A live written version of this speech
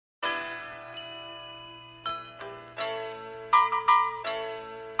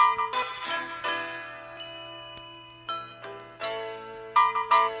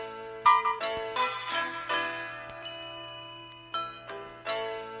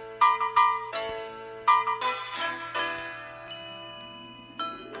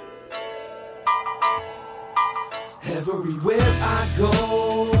Everywhere I go,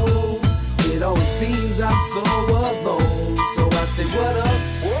 it always seems I'm so alone. So I say what up,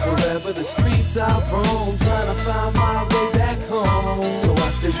 wherever the streets I roam, trying to find my way back home. So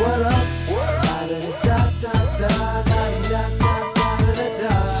I say what up, la-da-da-da-da-da, la-da-da-da-da-da-da,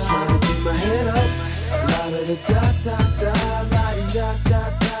 just trying to keep my head up, la-da-da-da-da-da,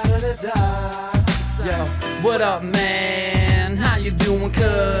 la-da-da-da-da-da-da. Yo, what up, man? How you doing,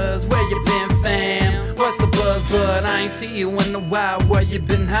 cuz? Where you been, fam? What's the buzz, bud? I ain't see you in a while. Where you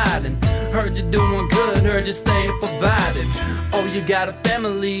been hiding? Heard you doing good, heard you staying provided. Oh, you got a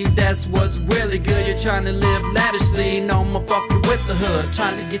family, that's what's really good. You're trying to live lavishly, no more fucking with the hood.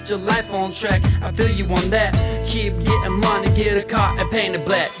 Trying to get your life on track, I feel you on that. Keep getting money, get a car and paint it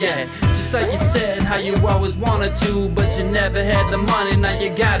black, yeah. Just like you said, how you always wanted to, but you never had the money, now you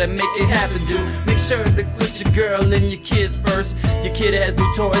gotta make it happen, dude. Make sure to put your girl and your kids first. Your kid has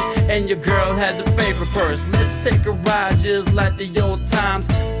new toys, and your girl has a favorite purse. Let's take a ride just like the old times,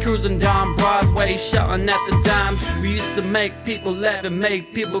 cruising down Broadway, shouting at the dimes. We used to make people laugh and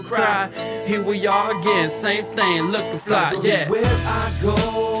make people cry. Here we are again, same thing, looking fly, yeah. Where I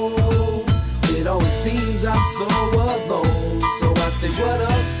go, it always seems I'm so alone. So I say what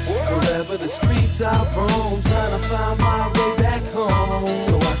up, wherever the streets I roam, trying to find my way back home.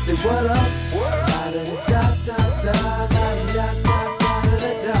 So I say what up, la-da-da-da-da-da,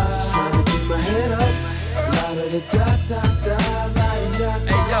 la-da-da-da-da-da-da, just trying to keep my head up, la-da-da-da-da-da,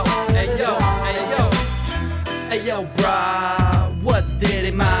 la-da-da-da-da-da. Hey yo, brah, what's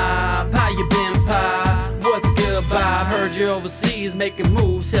Daddy Mob? How you been, Pa? What's good, Bob? Heard you overseas making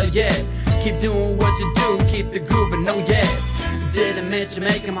moves, hell yeah. Keep doing what you do, keep the grooving, no yeah. Didn't mention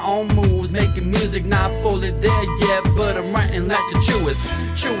making my own moves, making music, not fully there yet, but I'm writing like the truest,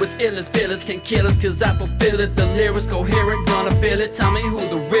 illest, feelers can kill us, cause I fulfill it. The lyrics coherent, gonna feel it, tell me who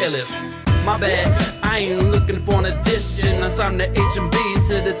the realest. My bad, I ain't looking for an addition. I signed the H&B,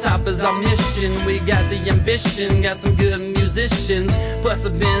 to the top is our mission. We got the ambition, got some good musicians. Plus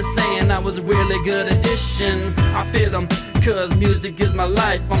I've been saying I was a really good addition. I feel them, cause music is my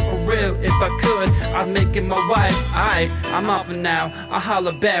life. I'm for real, if I could, I'd make it my wife. Alright, I'm off for now, I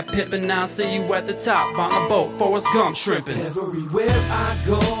holla back, pimpin' now. See you at the top, on a boat, Forrest Gump shrimpin'. Everywhere I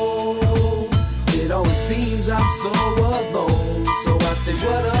go, it always seems I'm so alone. So I say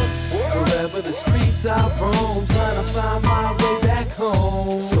what up, wherever the streets I roam, trying to find my way back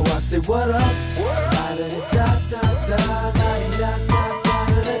home. So I say what up, la-da-da-da-da-da,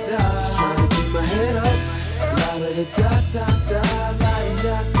 la-da-da-da-da-da-da, just trying to keep my head up, la-da-da-da-da-da.